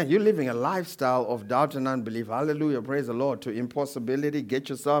 Man, you're living a lifestyle of doubt and unbelief. Hallelujah, praise the Lord. To impossibility, get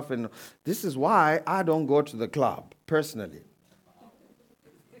yourself in. This is why I don't go to the club, personally.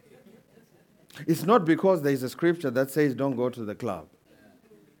 It's not because there is a scripture that says don't go to the club.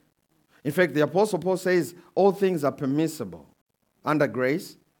 In fact, the Apostle Paul says all things are permissible under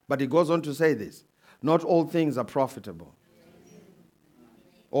grace, but he goes on to say this, not all things are profitable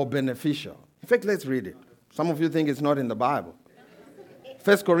or beneficial. In fact, let's read it. Some of you think it's not in the Bible.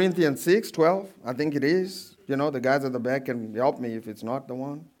 1 Corinthians 6:12, I think it is. You know, the guys at the back can help me if it's not the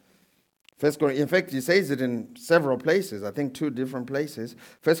one. In fact, he says it in several places. I think 2 different places.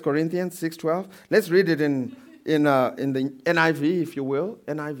 1 Corinthians 6:12. Let's read it in the NIV, if you will.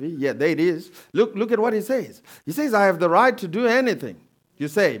 NIV. Yeah, there it is. Look at what he says. He says, I have the right to do anything, you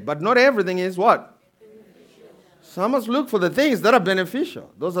say, but not everything is what? Beneficial. So I must look for the things that are beneficial.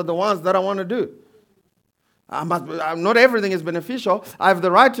 Those are the ones that I want to do. Not everything is beneficial. I have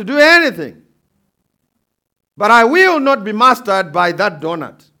the right to do anything. But I will not be mastered by that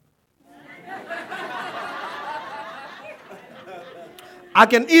donut. I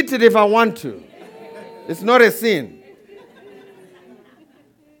can eat it if I want to. It's not a sin.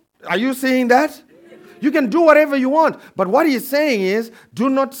 Are you seeing that? You can do whatever you want. But what he's saying is, do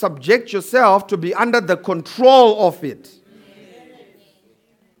not subject yourself to be under the control of it.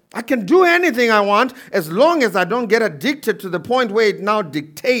 I can do anything I want as long as I don't get addicted to the point where it now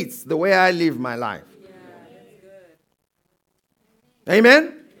dictates the way I live my life.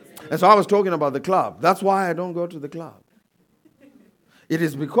 Amen? And so I was talking about the club. That's why I don't go to the club. It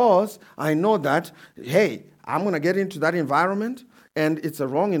is because I know that, hey, I'm going to get into that environment, and it's a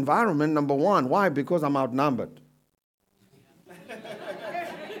wrong environment, number one. Why? Because I'm outnumbered.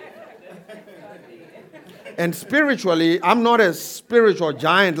 And spiritually, I'm not a spiritual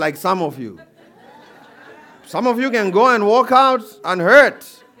giant like some of you. Some of you can go and walk out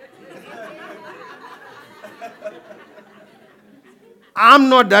unhurt. I'm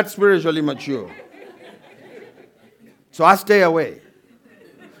not that spiritually mature. So I stay away.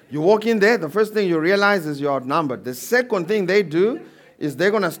 You walk in there, the first thing you realize is you're outnumbered. The second thing they do is they're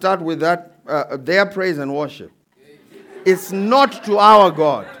going to start with that their praise and worship. It's not to our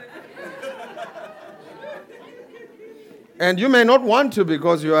God. And you may not want to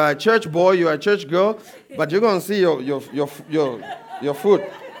because you are a church boy, you are a church girl, but you're going to see your foot.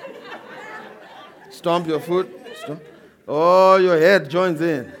 Stomp your foot. Stomp. Oh, your head joins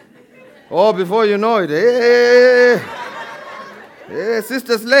in. Oh, before you know it, hey. Hey,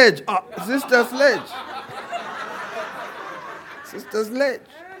 Sister Sledge. Oh, Sister Sledge. Sister Sledge.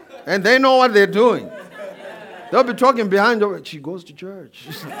 And they know what they're doing. They'll be talking behind her. She goes to church.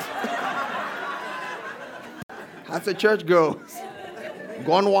 That's a church girl.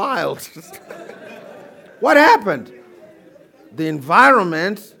 Gone wild. What happened? The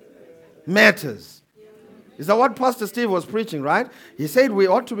environment matters. Is that what Pastor Steve was preaching, right? He said we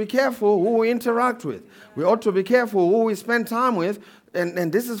ought to be careful who we interact with. We ought to be careful who we spend time with.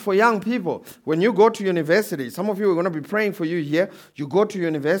 And this is for young people. When you go to university, some of you are going to be praying for you here. You go to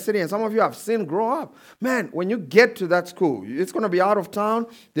university, and some of you have seen grow up. Man, when you get to that school, it's going to be out of town,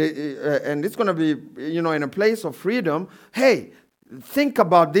 and it's going to be, in a place of freedom. Hey, think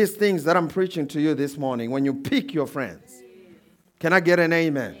about these things that I'm preaching to you this morning when you pick your friends. Can I get an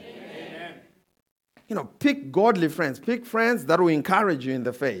amen? Pick godly friends. Pick friends that will encourage you in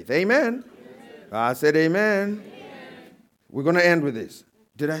the faith. Amen? I said amen. We're going to end with this.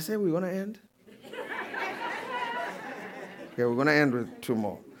 Did I say we're going to end? Okay, we're going to end with two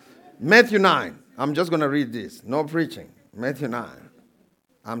more. Matthew 9. I'm just going to read this. No preaching. Matthew 9.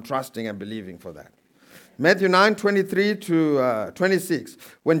 I'm trusting and believing for that. Matthew 9, 23 to 26.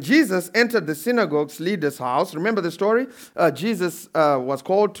 When Jesus entered the synagogue's leader's house, remember the story? Jesus was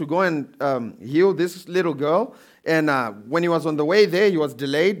called to go and heal this little girl. And when he was on the way there, he was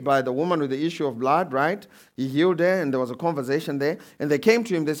delayed by the woman with the issue of blood, right? He healed her, and there was a conversation there. And they came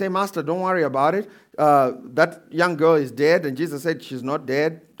to him. They say, Master, don't worry about it. That young girl is dead. And Jesus said, she's not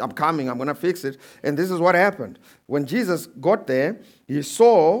dead. I'm coming. I'm going to fix it. And this is what happened. When Jesus got there, he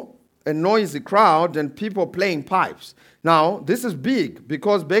saw a noisy crowd and people playing pipes. Now, this is big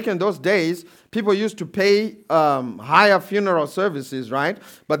because back in those days, people used to pay higher funeral services, right?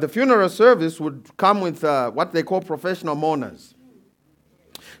 But the funeral service would come with what they call professional mourners,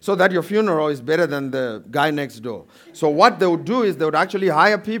 so that your funeral is better than the guy next door. So what they would do is they would actually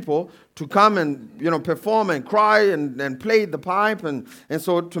hire people to come and perform and cry and play the pipe and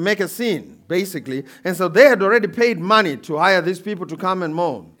so to make a scene, basically. And so they had already paid money to hire these people to come and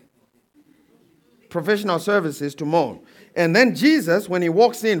mourn. Professional services to mourn. And then Jesus, when he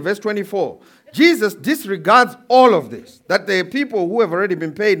walks in, verse 24, Jesus disregards all of this. That there are people who have already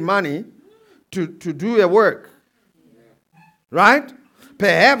been paid money to do a work. Right?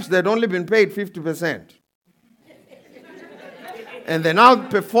 Perhaps they'd only been paid 50%. And they're now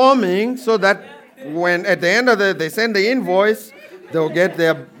performing so that when at the end of they send the invoice, they'll get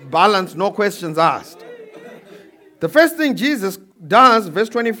their balance, no questions asked. The first thing Jesus does, verse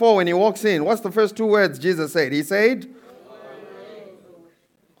 24, when he walks in, what's the first two words Jesus said? He said,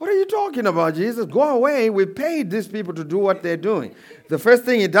 what are you talking about, Jesus? Go away. We paid these people to do what they're doing. The first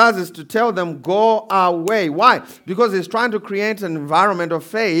thing he does is to tell them, go away. Why? Because he's trying to create an environment of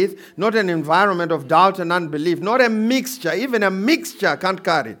faith, not an environment of doubt and unbelief, not a mixture. Even a mixture can't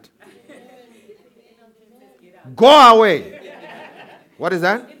cut it. Go away. What is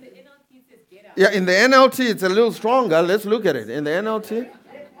that? Yeah, in the NLT, it's a little stronger. Let's look at it. In the NLT,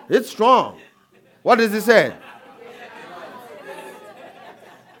 it's strong. What does it say?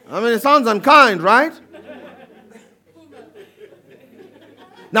 I mean, it sounds unkind, right?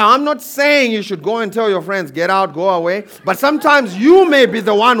 Now, I'm not saying you should go and tell your friends, get out, go away. But sometimes you may be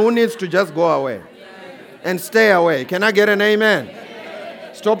the one who needs to just go away and stay away. Can I get an amen?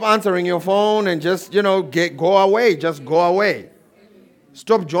 Stop answering your phone and just, go away. Just go away.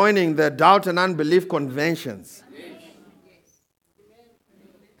 Stop joining the doubt and unbelief conventions.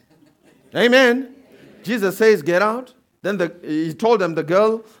 Amen. Jesus says, get out. Then he told them the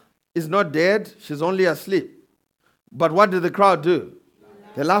girl is not dead. She's only asleep. But what did the crowd do?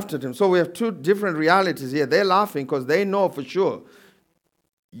 They laughed at him. So we have two different realities here. They're laughing because they know for sure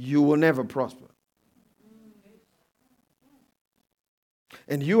you will never prosper.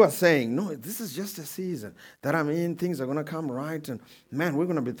 And you are saying, no, this is just a season that I'm in. Things are going to come right. And man, we're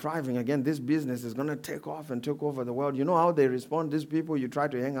going to be thriving again. This business is going to take off and take over the world. You know how they respond, these people you try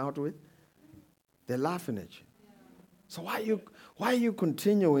to hang out with? They're laughing at you. So why are you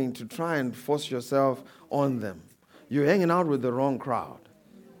continuing to try and force yourself on them? You're hanging out with the wrong crowd.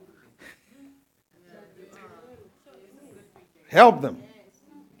 Help them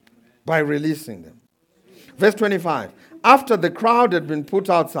by releasing them. Verse 25. After the crowd had been put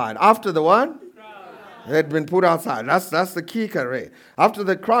outside. After the what? Had been put outside. That's the key, right? After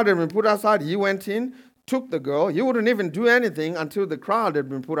the crowd had been put outside, he went in, took the girl. He wouldn't even do anything until the crowd had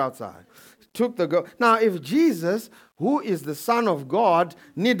been put outside. Took the girl. Now, if Jesus, who is the Son of God,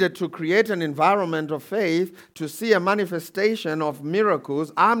 needed to create an environment of faith to see a manifestation of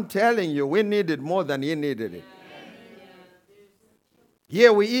miracles, I'm telling you, we need it more than he needed it.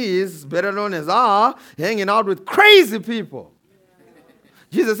 Here he is, better known as hanging out with crazy people.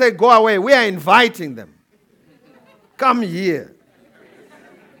 Jesus said, go away. We are inviting them. Come here.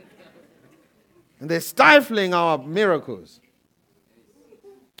 And they're stifling our miracles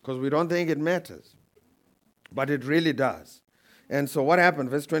because we don't think it matters. But it really does. And so what happened?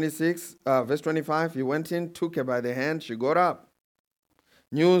 Verse 25, he went in, took her by the hand, she got up.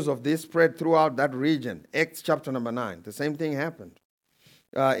 News of this spread throughout that region. Acts chapter number 9. The same thing happened.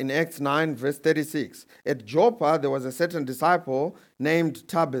 In Acts 9, verse 36. At Joppa, there was a certain disciple named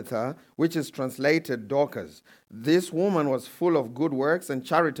Tabitha, which is translated Dorcas. This woman was full of good works and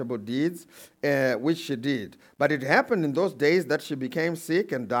charitable deeds, which she did. But it happened in those days that she became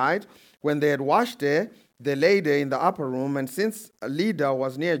sick and died. When they had washed her, they lay there in the upper room, and since Lydda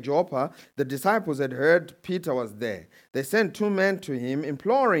was near Joppa, the disciples had heard Peter was there. They sent 2 men to him,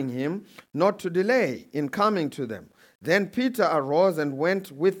 imploring him not to delay in coming to them. Then Peter arose and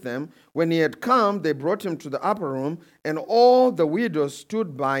went with them. When he had come, they brought him to the upper room, and all the widows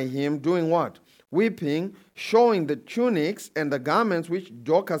stood by him, doing what? Weeping, showing the tunics and the garments which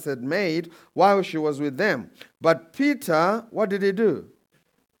Dorcas had made while she was with them. But Peter, what did he do?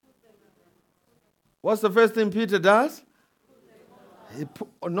 What's the first thing Peter does? He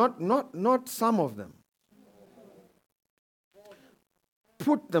not some of them.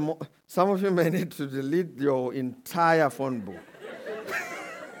 Put them. Some of you may need to delete your entire phone book.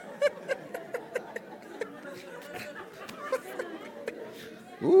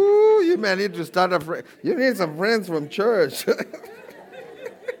 Ooh, you may need to start a friend. You need some friends from church.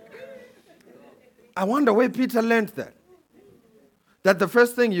 I wonder where Peter learned that. That the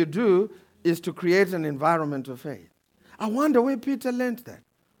first thing you do is to create an environment of faith. I wonder where Peter learned that.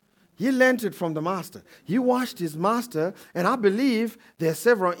 He learned it from the master. He watched his master, and I believe there are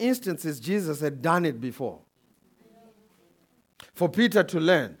several instances Jesus had done it before. For Peter to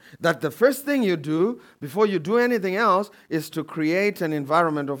learn that the first thing you do before you do anything else is to create an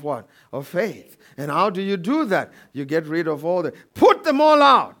environment of what? Of faith. And how do you do that? You get rid of all the... Put them all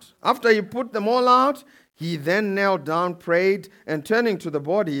out. After you put them all out, he then knelt down, prayed, and turning to the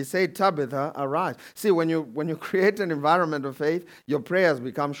body, he said, Tabitha, arise. See, when you create an environment of faith, your prayers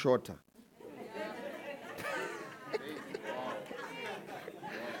become shorter.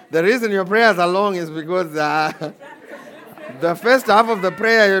 The reason your prayers are long is because the first half of the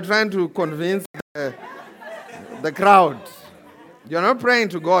prayer, you're trying to convince the crowd. You're not praying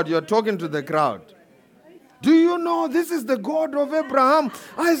to God, you're talking to the crowd. Do you know this is the God of Abraham,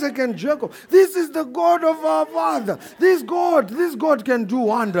 Isaac, and Jacob? This is the God of our father. This God can do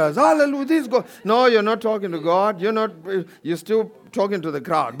wonders. Hallelujah. This God. No, you're not talking to God. You're still talking to the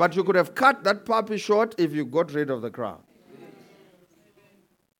crowd. But you could have cut that puppy short if you got rid of the crowd.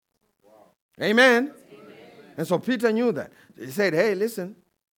 Amen. And so Peter knew that. He said, hey, listen.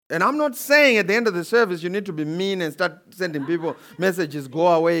 And I'm not saying at the end of the service you need to be mean and start sending people messages, go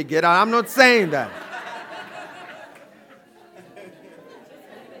away, get out. I'm not saying that.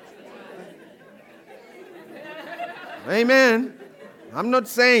 Amen. I'm not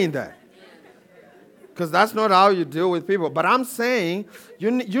saying that. Because that's not how you deal with people. But I'm saying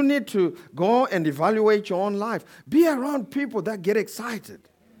you need to go and evaluate your own life. Be around people that get excited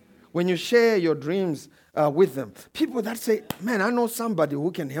when you share your dreams with them. People that say, man, I know somebody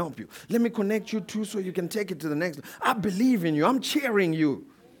who can help you. Let me connect you too so you can take it to the next level. I believe in you. I'm cheering you.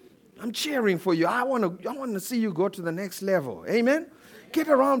 I'm cheering for you. I want to see you go to the next level. Amen? Get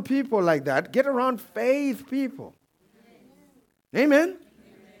around people like that. Get around faith people. Amen?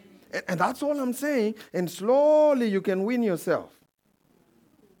 And that's all I'm saying. And slowly you can win yourself.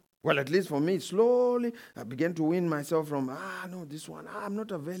 Well, at least for me, slowly I began to win myself from, no, this one, I'm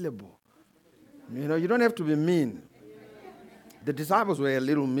not available. You don't have to be mean. The disciples were a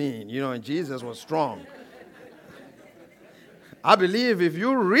little mean, and Jesus was strong. I believe if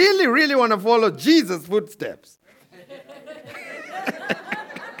you really, really want to follow Jesus' footsteps,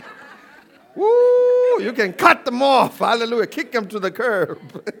 woo, you can cut them off. Hallelujah. Kick them to the curb.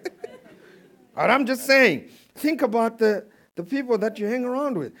 But I'm just saying, think about the people that you hang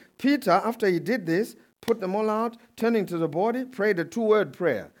around with. Peter, after he did this, put them all out, turning to the body, prayed a 2-word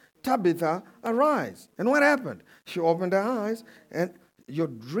prayer. Tabitha, arise. And what happened? She opened her eyes, and your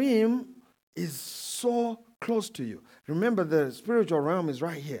dream is so close to you. Remember, the spiritual realm is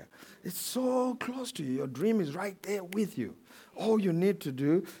right here. It's so close to you. Your dream is right there with you. All you need to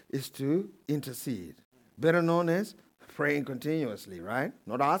do is to intercede. Better known as praying continuously, right?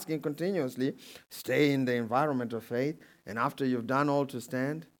 Not asking continuously. Stay in the environment of faith. And after you've done all to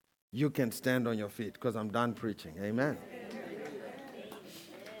stand, you can stand on your feet because I'm done preaching. Amen.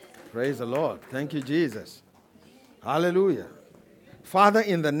 Praise the Lord. Thank you, Jesus. Hallelujah. Father,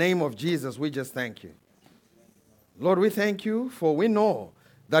 in the name of Jesus, we just thank you. Lord, we thank you for we know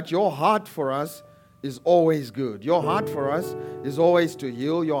that your heart for us is always good. Your heart for us is always to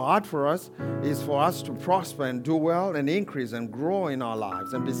heal. Your heart for us is for us to prosper and do well and increase and grow in our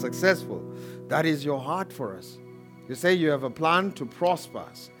lives and be successful. That is your heart for us. You say you have a plan to prosper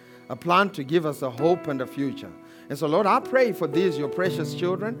us, a plan to give us a hope and a future. And so, Lord, I pray for these, your precious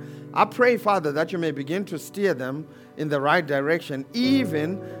children. I pray, Father, that you may begin to steer them in the right direction,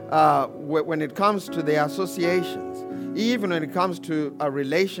 even when it comes to their associations, even when it comes to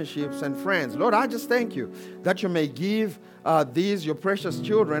relationships and friends. Lord, I just thank you that you may give these, your precious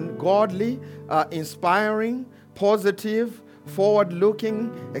children, godly, inspiring, positive,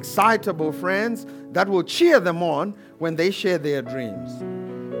 forward-looking, excitable friends that will cheer them on when they share their dreams.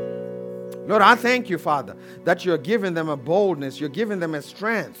 Lord, I thank you, Father, that you're giving them a boldness, you're giving them a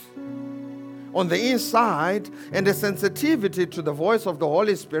strength on the inside and a sensitivity to the voice of the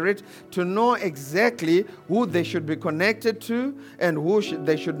Holy Spirit to know exactly who they should be connected to and who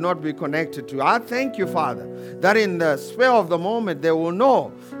they should not be connected to. I thank you, Father, that in the spur of the moment they will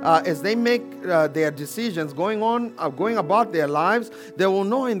know as they make their decisions going about their lives, they will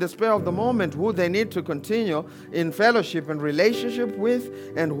know in the spur of the moment who they need to continue in fellowship and relationship with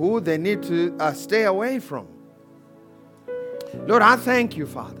and who they need to stay away from. Lord, I thank you,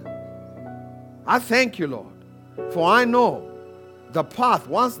 Father. I thank you, Lord, for I know the path,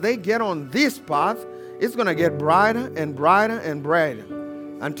 once they get on this path, it's going to get brighter and brighter and brighter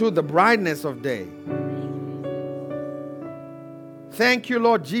until the brightness of day. Thank you,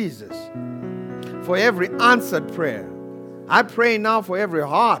 Lord Jesus, for every answered prayer. I pray now for every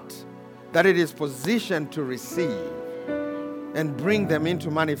heart that it is positioned to receive and bring them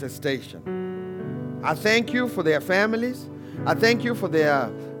into manifestation. I thank you for their families. I thank you for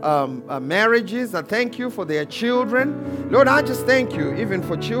their marriages. I thank you for their children. Lord, I just thank you even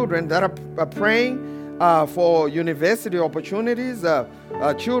for children that are praying for university opportunities,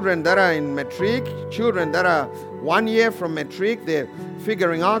 children that are in matric, children that are 1 year from matric, they're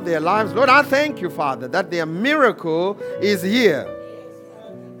figuring out their lives. Lord, I thank you, Father, that their miracle is here.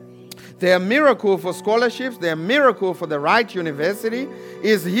 Their miracle for scholarships, their miracle for the right university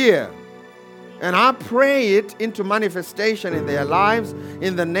is here. And I pray it into manifestation in their lives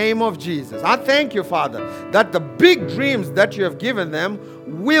in the name of Jesus. I thank you, Father, that the big dreams that you have given them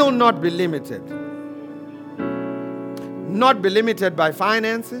will not be limited. Not be limited by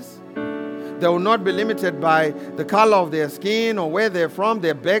finances. They will not be limited by the color of their skin or where they're from,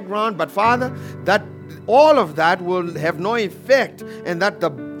 their background. But Father, that all of that will have no effect, and that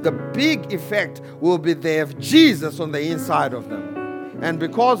the big effect will be they have Jesus on the inside of them. And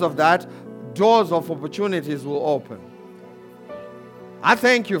because of that, doors of opportunities will open. I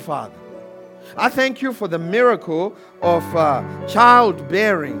thank you, Father. I thank you for the miracle of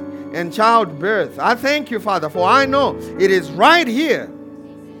childbearing and childbirth. I thank you, Father, for I know it is right here.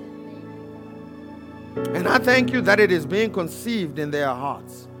 And I thank you that it is being conceived in their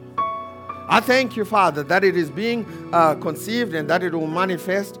hearts. I thank you, Father, that it is being conceived and that it will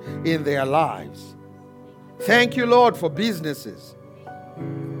manifest in their lives. Thank you, Lord, for businesses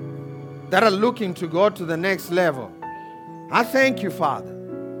that are looking to go to the next level. I thank you, Father,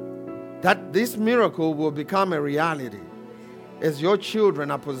 that this miracle will become a reality as your children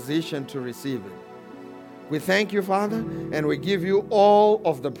are positioned to receive it. We thank you, Father, and we give you all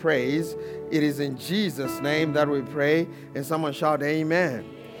of the praise. It is in Jesus' name that we pray. And someone shout, Amen.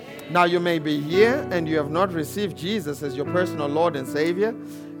 Now you may be here and you have not received Jesus as your personal Lord and Savior.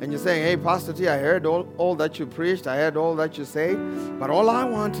 And you're saying, hey, Pastor T, I heard all that you preached. I heard all that you say. But all I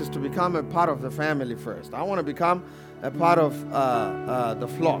want is to become a part of the family first. I want to become a part of the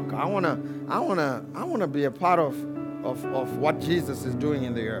flock. I want to be a part of what Jesus is doing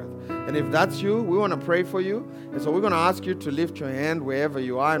in the earth. And if that's you, we want to pray for you. And so we're going to ask you to lift your hand wherever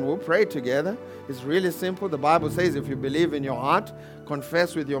you are, and we'll pray together. It's really simple. The Bible says if you believe in your heart,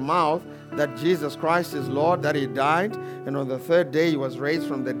 confess with your mouth that Jesus Christ is Lord, that He died, and on the third day He was raised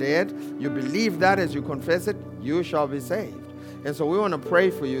from the dead. You believe that as you confess it, you shall be saved. And so we want to pray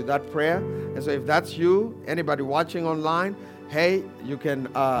for you, that prayer. And so if that's you, anybody watching online, hey, you can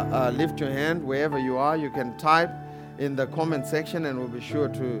lift your hand wherever you are. You can type in the comment section and we'll be sure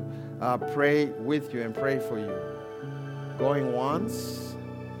to pray with you and pray for you. Going once,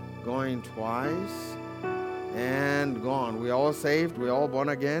 going twice, and gone. We're all saved. We're all born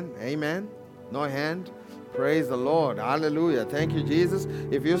again. Amen. No hand. Praise the Lord. Hallelujah. Thank you, Jesus.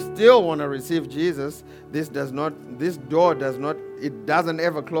 If you still want to receive Jesus, this door doesn't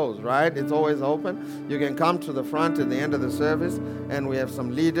ever close, right? It's always open. You can come to the front at the end of the service, and we have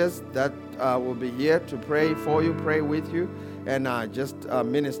some leaders that will be here to pray for you, pray with you, and just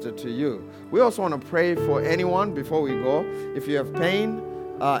minister to you. We also want to pray for anyone before we go. If you have pain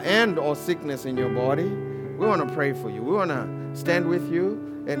and or sickness in your body, we want to pray for you. We want to stand with you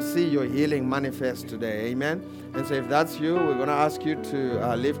and see your healing manifest today. Amen. And so if that's you, we're going to ask you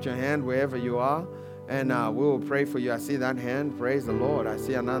to lift your hand wherever you are, and we will pray for you. I see that hand. Praise the Lord. I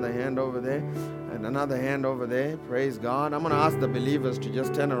see another hand over there and another hand over there. Praise God. I'm going to ask the believers to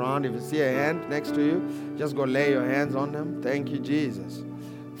just turn around. If you see a hand next to you, just go lay your hands on them. Thank you, Jesus.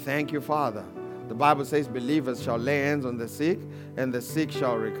 Thank you, Father. The Bible says believers shall lay hands on the sick and the sick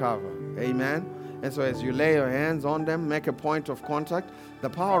shall recover. Amen. And so as you lay your hands on them, make a point of contact, the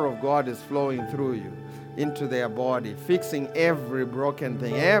power of God is flowing through you into their body, fixing every broken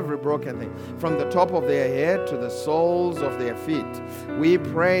thing, from the top of their head to the soles of their feet. We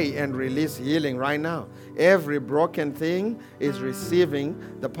pray and release healing right now. Every broken thing is receiving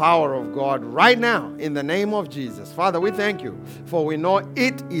the power of God right now in the name of Jesus. Father, we thank you, for we know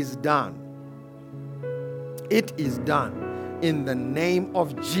it is done. It is done in the name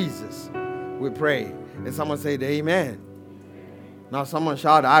of Jesus. We pray. And someone said, amen. Now someone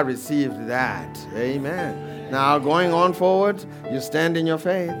shout, I received that. Amen. Now going on forward, you stand in your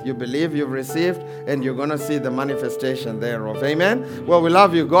faith, you believe you've received, and you're going to see the manifestation thereof. Amen. Well, we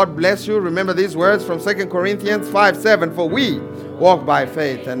love you. God bless you. Remember these words from 2 Corinthians 5:7. For we walk by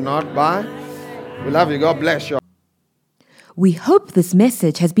faith and not by. We love you. God bless you. We hope this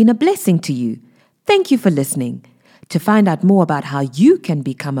message has been a blessing to you. Thank you for listening. To find out more about how you can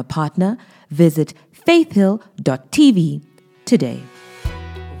become a partner, visit faithhill.tv today.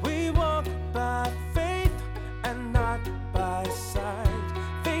 We walk by faith and not by sight.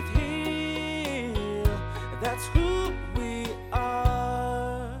 Faith Hill, that's who